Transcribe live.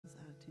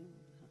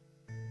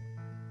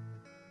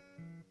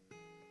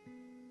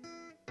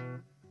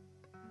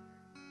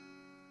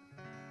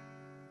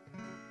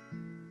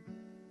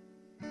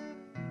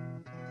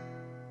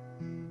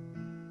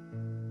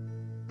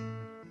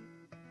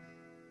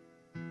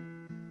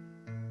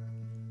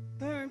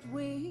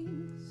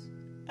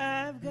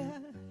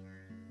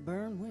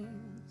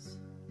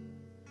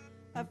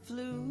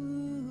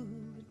flew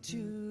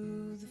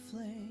to the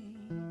flame.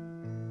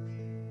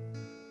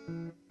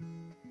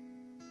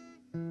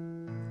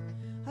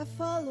 I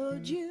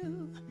followed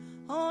you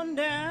on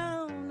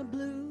down the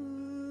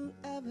blue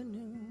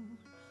avenue.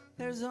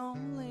 There's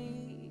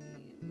only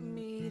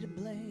me to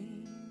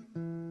blame.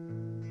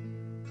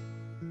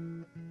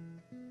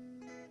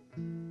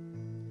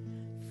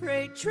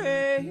 Freight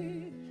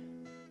train,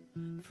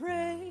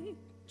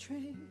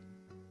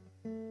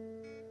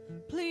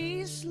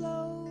 please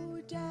slow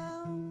it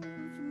down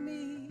for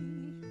me.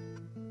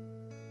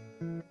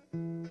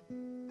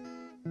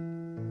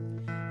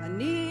 I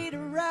need a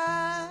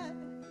ride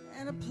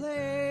and a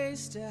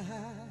place to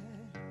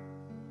hide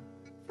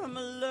from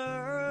a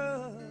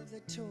love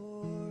that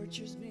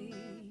tortures me.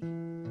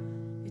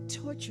 It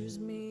tortures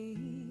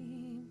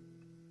me.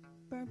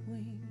 Burnt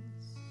wings.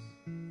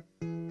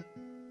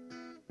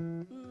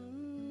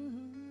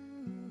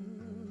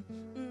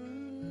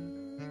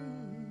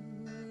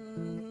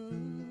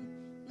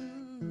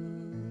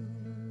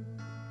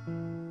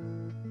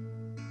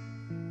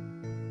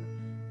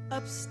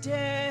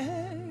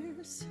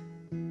 Upstairs,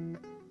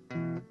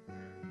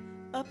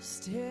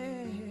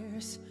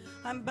 upstairs,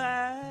 I'm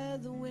by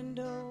the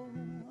window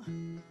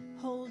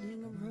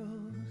holding a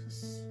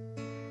rose.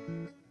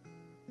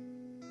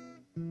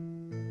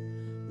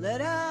 Let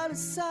out a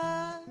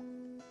sigh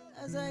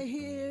as I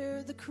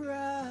hear the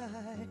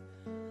cry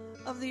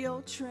of the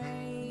old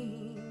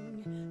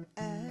train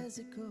as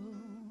it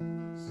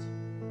goes.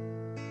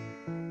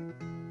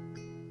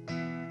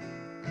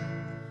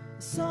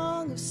 A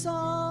song of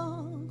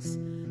songs,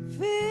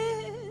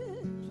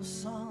 fiddle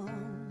song,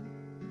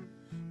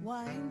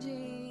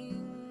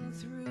 winding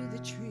through the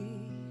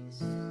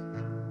trees,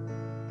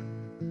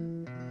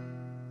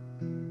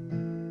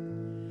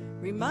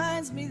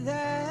 reminds me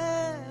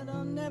that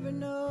I'll never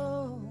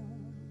know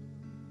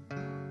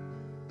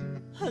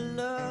a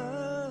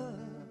love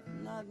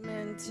not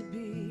meant to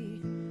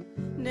be,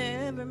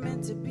 never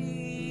meant to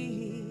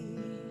be.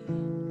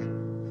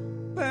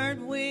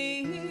 Burnt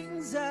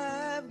wings,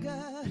 I've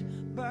got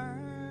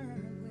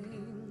burnt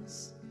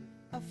wings.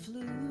 I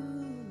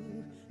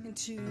flew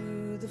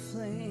into the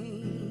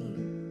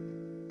flame.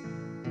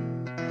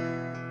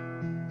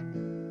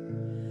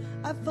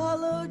 I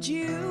followed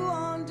you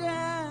on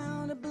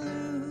down a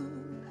blue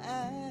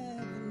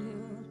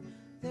avenue.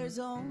 There's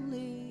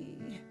only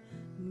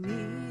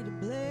me to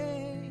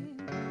blame.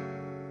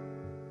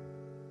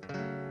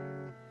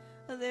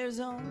 There's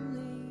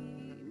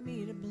only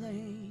me to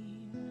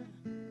blame.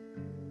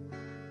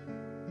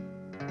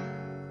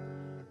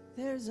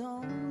 There's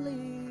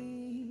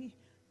only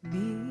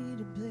me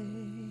to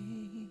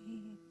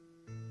blame.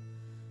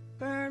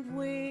 Burnt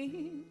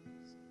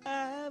wings,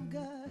 I've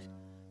got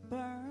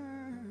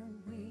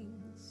burnt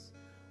wings.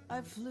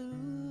 I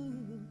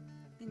flew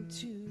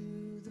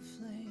into the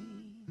flame.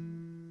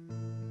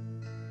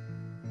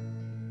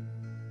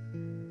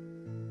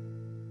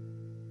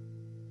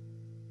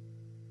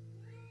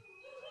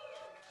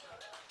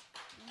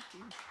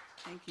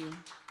 Thank you.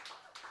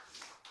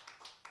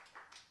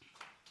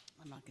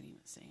 I'm not going to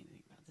even say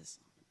anything about this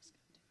song. I'm just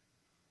going to do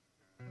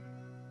it.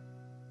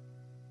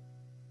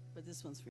 But this one's for